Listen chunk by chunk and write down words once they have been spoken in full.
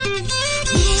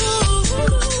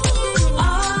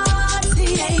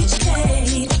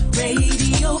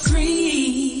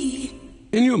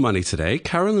Money today,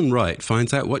 Carolyn Wright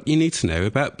finds out what you need to know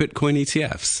about Bitcoin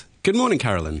ETFs. Good morning,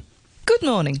 Carolyn. Good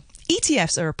morning.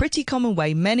 ETFs are a pretty common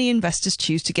way many investors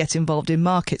choose to get involved in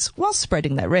markets while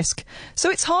spreading their risk. So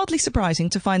it's hardly surprising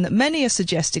to find that many are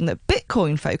suggesting that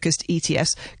Bitcoin-focused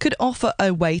ETFs could offer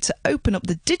a way to open up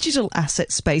the digital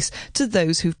asset space to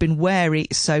those who've been wary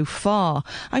so far.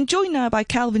 I'm joined now by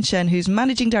Calvin Shen, who's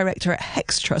Managing Director at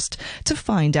Hex Trust, to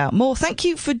find out more. Thank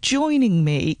you for joining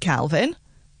me, Calvin.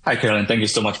 Hi, Carolyn. Thank you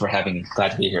so much for having me.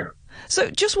 Glad to be here.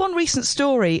 So just one recent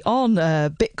story on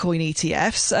Bitcoin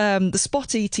ETFs. The spot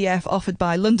ETF offered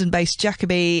by London-based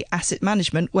Jacobi Asset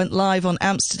Management went live on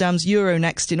Amsterdam's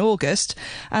Euronext in August,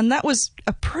 and that was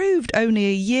approved only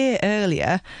a year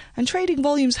earlier, and trading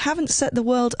volumes haven't set the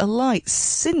world alight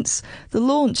since the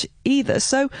launch either.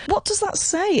 So what does that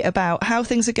say about how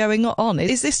things are going on?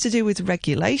 Is this to do with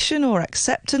regulation or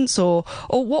acceptance, or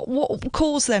what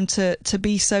caused them to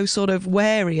be so sort of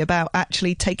wary about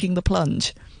actually taking the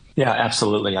plunge? Yeah,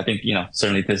 absolutely. I think,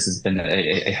 certainly this has been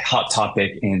a hot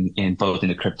topic in both in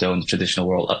the crypto and the traditional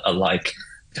world alike.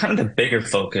 Kind of the bigger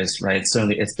focus, right?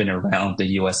 Certainly it's been around the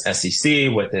US SEC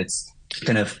with its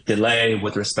kind of delay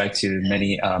with respect to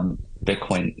many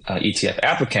Bitcoin ETF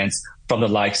applicants from the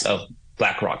likes of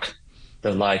BlackRock,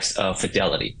 the likes of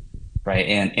Fidelity, right?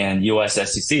 And US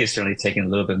SEC is certainly taking a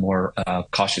little bit more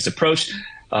cautious approach,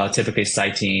 typically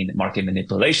citing market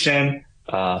manipulation,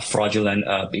 fraudulent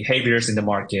behaviors in the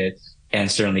market, and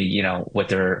certainly, with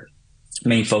their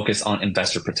main focus on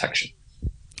investor protection.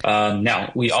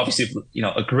 Now, we obviously,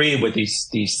 agree with these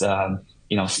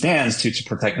stands to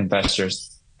protect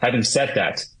investors. Having said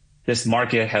that, this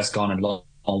market has gone a long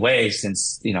way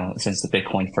since the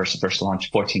Bitcoin first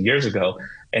launched 14 years ago,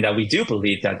 and that we do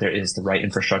believe that there is the right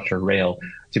infrastructure rail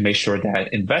to make sure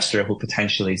that investor who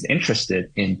potentially is interested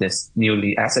in this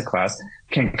newly asset class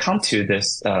can come to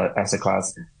this asset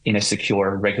class in a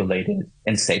secure, regulated,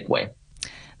 and safe way.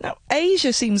 Now,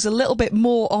 Asia seems a little bit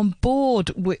more on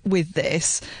board with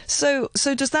this. So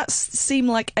does that seem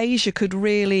like Asia could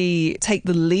really take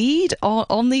the lead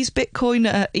on these Bitcoin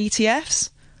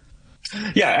ETFs?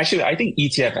 Yeah, actually, I think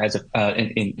ETF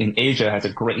in Asia has a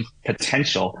great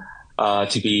potential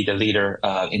to be the leader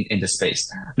in the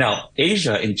space. Now,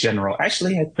 Asia in general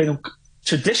actually has been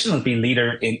traditionally been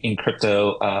leader in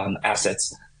crypto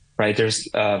assets, right? There's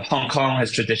Hong Kong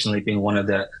has traditionally been one of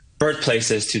the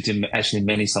birthplaces to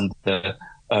actually some of the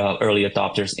early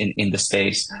adopters in the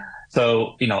space.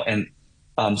 So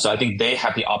so I think they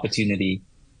have the opportunity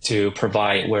to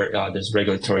provide where there's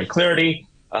regulatory clarity,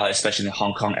 especially in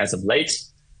Hong Kong as of late.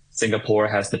 Singapore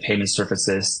has the Payment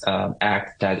Services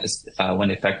Act that is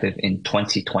went effective in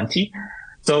 2020.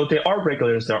 So there are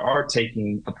regulators that are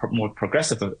taking a more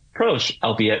progressive approach,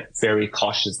 albeit very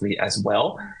cautiously as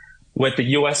well. With the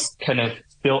U.S. kind of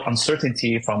still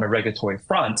uncertainty from a regulatory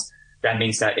front, that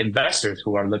means that investors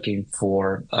who are looking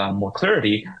for more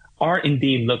clarity are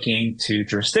indeed looking to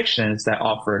jurisdictions that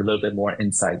offer a little bit more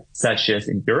insight, such as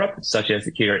in Europe, such as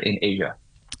here in Asia.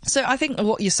 So I think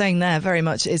what you're saying there very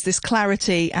much is this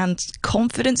clarity and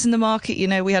confidence in the market.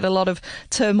 We had a lot of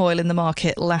turmoil in the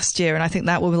market last year, and I think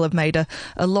that will have made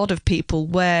a lot of people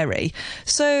wary.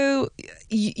 So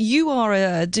you are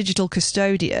a digital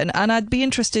custodian, and I'd be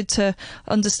interested to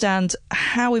understand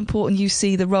how important you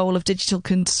see the role of digital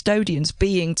custodians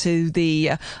being to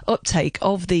the uptake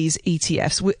of these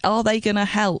ETFs. Are they going to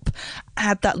help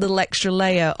add that little extra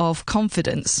layer of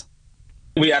confidence?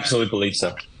 We absolutely believe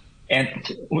so. And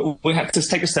we have to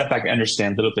take a step back and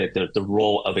understand a little bit the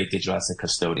role of a digital asset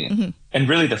custodian. Mm-hmm. And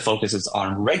really the focus is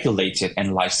on regulated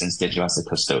and licensed digital asset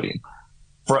custodian.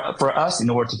 For us, in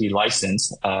order to be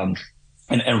licensed and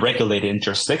regulated in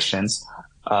jurisdictions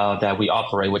that we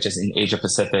operate, which is in Asia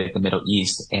Pacific, the Middle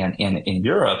East, and in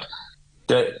Europe,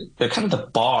 the kind of the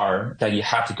bar that you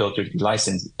have to go through to be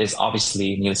licensed is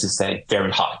obviously, needless to say,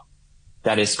 very high.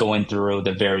 That is going through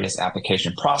the various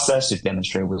application process to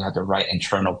demonstrate we have the right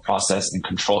internal process and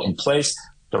control in place,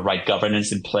 the right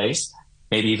governance in place,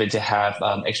 maybe even to have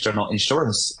external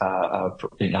insurance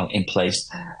in place.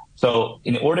 So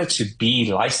in order to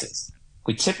be licensed,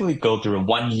 we typically go through a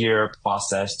 1-year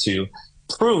process to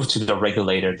prove to the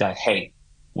regulator that, hey,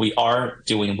 we are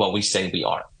doing what we say we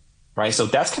are, right? So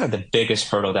that's kind of the biggest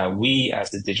hurdle that we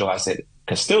as the digital asset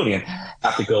custodian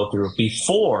have to go through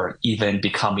before even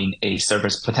becoming a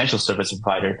potential service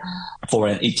provider for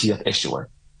an ETF issuer.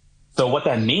 So what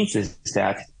that means is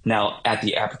that now at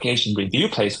the application review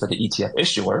place for the ETF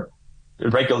issuer, the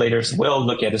regulators will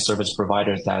look at the service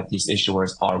providers that these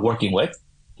issuers are working with,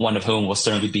 one of whom will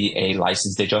certainly be a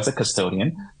licensed digital asset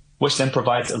custodian, which then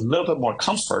provides a little bit more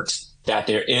comfort that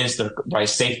there is the right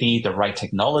safety, the right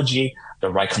technology, the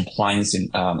right compliance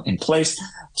in place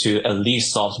to at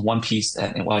least solve one piece.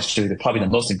 And actually, probably the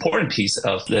most important piece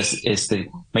of this is to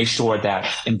make sure that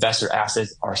investor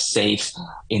assets are safe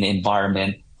in an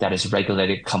environment that is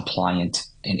regulated, compliant,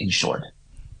 and insured.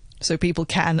 So people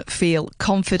can feel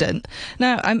confident.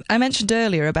 Now, I mentioned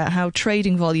earlier about how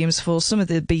trading volumes for some of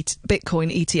the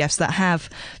Bitcoin ETFs that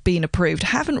have been approved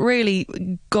haven't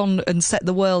really gone and set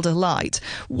the world alight.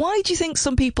 Why do you think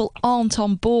some people aren't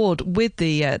on board with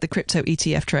the crypto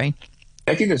ETF train?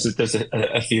 I think there's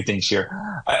a few things here.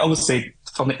 I always say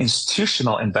from an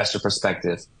institutional investor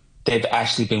perspective, they've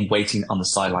actually been waiting on the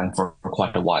sideline for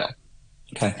quite a while.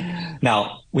 Okay.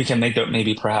 Now we can make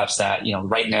maybe perhaps that,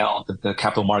 right now the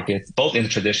capital markets, both in the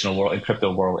traditional world and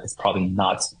crypto world, is probably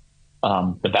not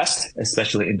the best,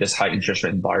 especially in this high interest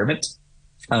rate environment.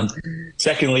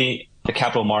 Secondly, the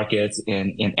capital markets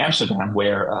in Amsterdam,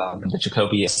 where the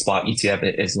Jacoby spot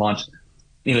ETF is launched,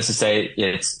 needless to say,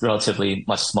 it's relatively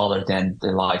much smaller than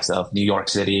the likes of New York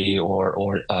City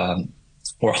or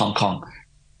Hong Kong.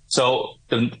 So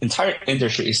the entire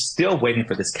industry is still waiting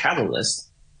for this catalyst.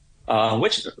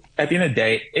 Which at the end of the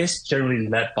day is generally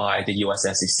led by the US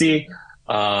SEC.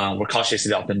 We're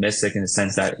cautiously optimistic in the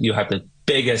sense that you have the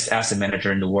biggest asset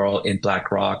manager in the world in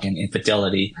BlackRock and in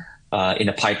Fidelity in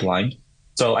the pipeline.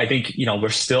 So I think, we're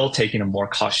still taking a more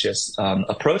cautious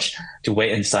approach to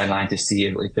wait in sideline to see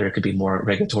if there could be more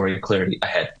regulatory clarity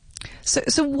ahead.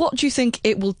 So what do you think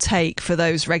it will take for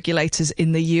those regulators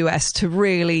in the US to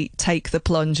really take the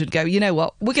plunge and go, you know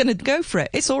what, we're going to go for it.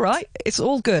 It's all right. It's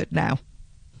all good now.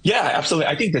 Yeah, absolutely.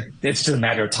 I think that it's just a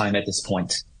matter of time at this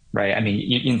point, right? I mean,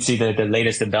 you can see the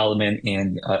latest development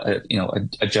in,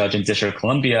 a judge in District of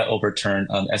Columbia overturned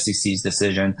SEC's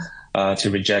decision to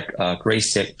reject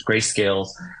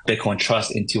Grayscale's Bitcoin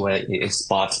Trust into a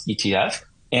spot ETF.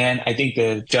 And I think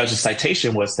the judge's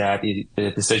citation was that the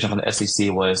decision from the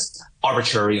SEC was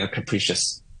arbitrary and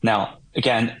capricious. Now,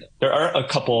 again, there are a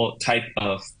couple type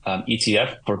of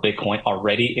ETF for Bitcoin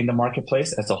already in the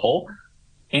marketplace as a whole.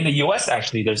 In the US,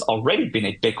 actually, there's already been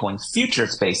a Bitcoin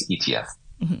futures-based ETF.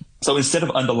 Mm-hmm. So instead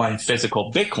of underlying physical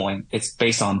Bitcoin, it's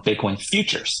based on Bitcoin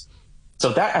futures.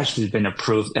 So that actually has been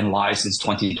approved and live since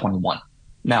 2021.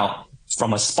 Now,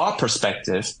 from a spot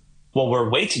perspective, what we're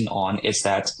waiting on is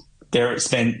that there's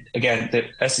been, again,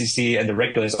 the SEC and the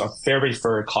regulators are very,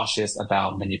 very cautious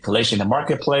about manipulation in the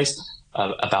marketplace,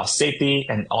 about safety,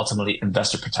 and ultimately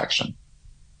investor protection.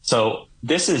 So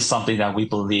this is something that we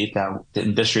believe that the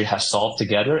industry has solved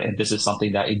together, and this is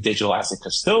something that a digital asset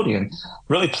custodian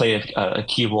really play a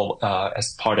key role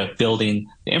as part of building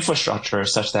the infrastructure,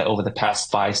 such that over the past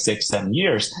 5, 6, 7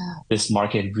 years, this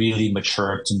market really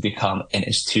matured to become an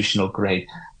institutional grade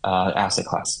asset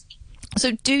class.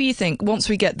 So do you think once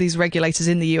we get these regulators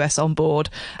in the US on board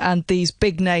and these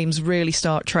big names really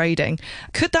start trading,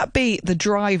 could that be the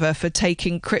driver for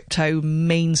taking crypto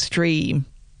mainstream?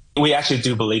 We actually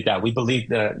do believe that. We believe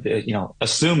that,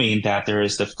 assuming that there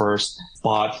is the first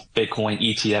spot Bitcoin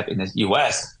ETF in the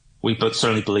US, we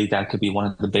certainly believe that could be one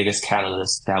of the biggest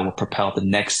catalysts that will propel the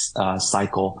next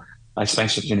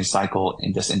expansion cycle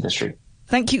in this industry.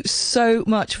 Thank you so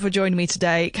much for joining me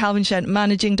today. Calvin Shen,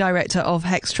 Managing Director of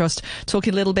Hex Trust,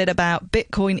 talking a little bit about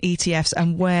Bitcoin ETFs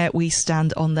and where we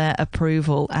stand on their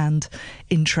approval and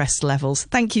interest levels.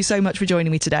 Thank you so much for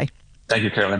joining me today. Thank you, Carolyn.